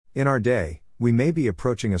In our day, we may be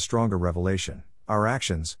approaching a stronger revelation. Our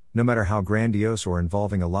actions, no matter how grandiose or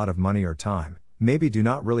involving a lot of money or time, maybe do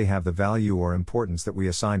not really have the value or importance that we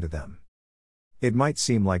assign to them. It might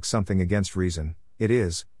seem like something against reason. It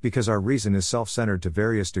is, because our reason is self-centered to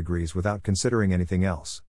various degrees without considering anything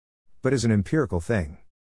else. But is an empirical thing.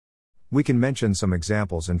 We can mention some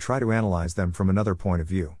examples and try to analyze them from another point of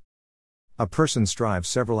view. A person strives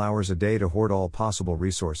several hours a day to hoard all possible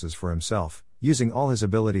resources for himself, using all his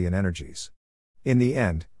ability and energies. In the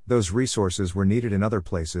end, those resources were needed in other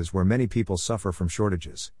places where many people suffer from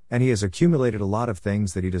shortages, and he has accumulated a lot of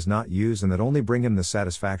things that he does not use and that only bring him the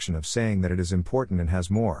satisfaction of saying that it is important and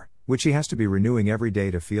has more, which he has to be renewing every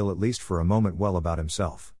day to feel at least for a moment well about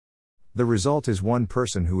himself. The result is one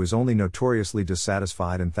person who is only notoriously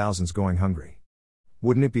dissatisfied and thousands going hungry.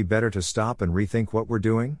 Wouldn't it be better to stop and rethink what we're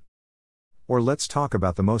doing? Or let's talk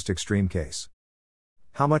about the most extreme case.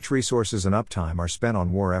 How much resources and uptime are spent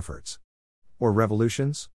on war efforts? Or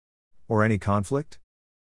revolutions? Or any conflict?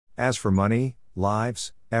 As for money,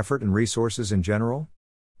 lives, effort and resources in general?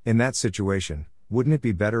 In that situation, wouldn't it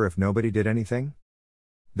be better if nobody did anything?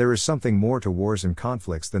 There is something more to wars and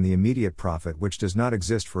conflicts than the immediate profit which does not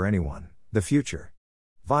exist for anyone, the future.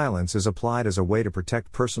 Violence is applied as a way to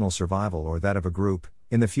protect personal survival or that of a group,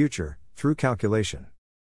 in the future, through calculation.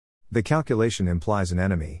 The calculation implies an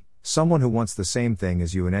enemy, someone who wants the same thing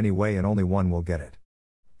as you in any way and only one will get it.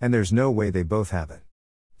 And there's no way they both have it.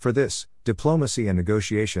 For this, diplomacy and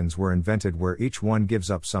negotiations were invented where each one gives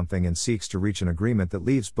up something and seeks to reach an agreement that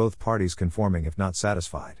leaves both parties conforming if not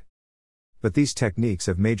satisfied. But these techniques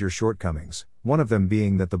have major shortcomings, one of them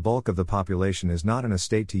being that the bulk of the population is not in a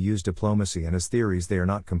state to use diplomacy and as theories they are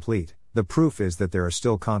not complete. The proof is that there are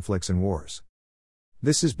still conflicts and wars.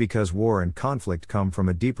 This is because war and conflict come from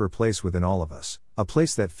a deeper place within all of us, a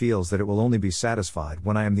place that feels that it will only be satisfied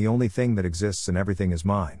when I am the only thing that exists and everything is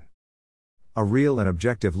mine. A real and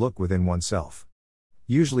objective look within oneself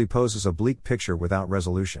usually poses a bleak picture without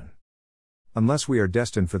resolution. Unless we are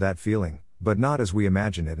destined for that feeling, but not as we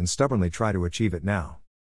imagine it and stubbornly try to achieve it now.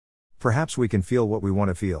 Perhaps we can feel what we want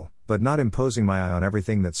to feel, but not imposing my eye on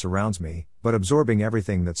everything that surrounds me, but absorbing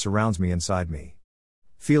everything that surrounds me inside me.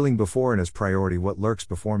 Feeling before and as priority what lurks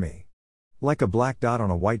before me. Like a black dot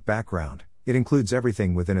on a white background, it includes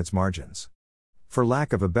everything within its margins. For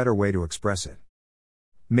lack of a better way to express it.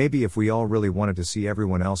 Maybe if we all really wanted to see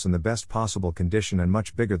everyone else in the best possible condition and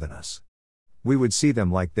much bigger than us, we would see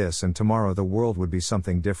them like this and tomorrow the world would be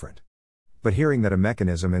something different. But hearing that a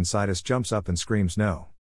mechanism inside us jumps up and screams no.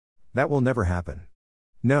 That will never happen.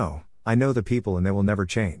 No, I know the people and they will never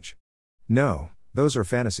change. No, those are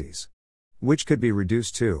fantasies. Which could be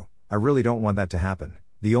reduced to, I really don't want that to happen.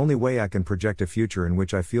 The only way I can project a future in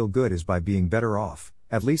which I feel good is by being better off,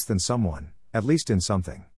 at least than someone, at least in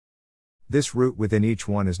something. This root within each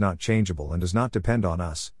one is not changeable and does not depend on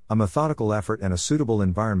us. A methodical effort and a suitable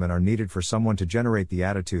environment are needed for someone to generate the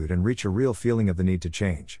attitude and reach a real feeling of the need to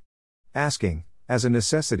change. Asking, as a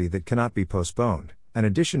necessity that cannot be postponed, an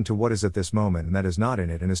addition to what is at this moment and that is not in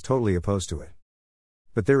it and is totally opposed to it.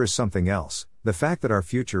 But there is something else, the fact that our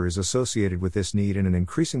future is associated with this need in an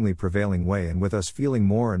increasingly prevailing way and with us feeling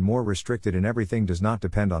more and more restricted in everything does not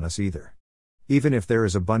depend on us either. Even if there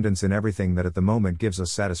is abundance in everything that at the moment gives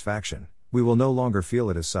us satisfaction, we will no longer feel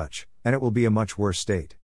it as such, and it will be a much worse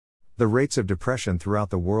state. The rates of depression throughout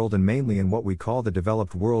the world and mainly in what we call the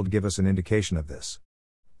developed world give us an indication of this.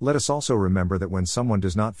 Let us also remember that when someone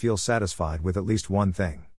does not feel satisfied with at least one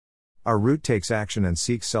thing, our root takes action and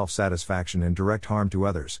seeks self-satisfaction and direct harm to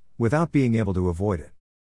others, without being able to avoid it.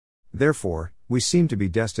 Therefore, we seem to be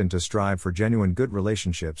destined to strive for genuine good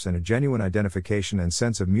relationships and a genuine identification and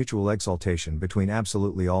sense of mutual exaltation between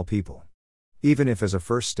absolutely all people. Even if as a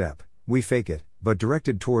first step, we fake it, but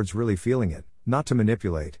directed towards really feeling it, not to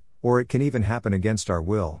manipulate, or it can even happen against our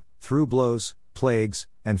will, through blows, plagues,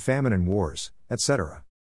 and famine and wars, etc.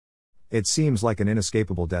 It seems like an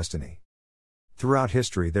inescapable destiny. Throughout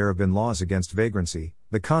history there have been laws against vagrancy,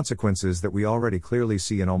 the consequences that we already clearly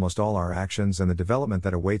see in almost all our actions and the development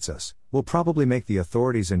that awaits us, will probably make the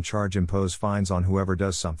authorities in charge impose fines on whoever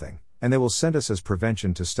does something, and they will send us as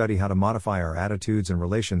prevention to study how to modify our attitudes and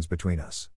relations between us.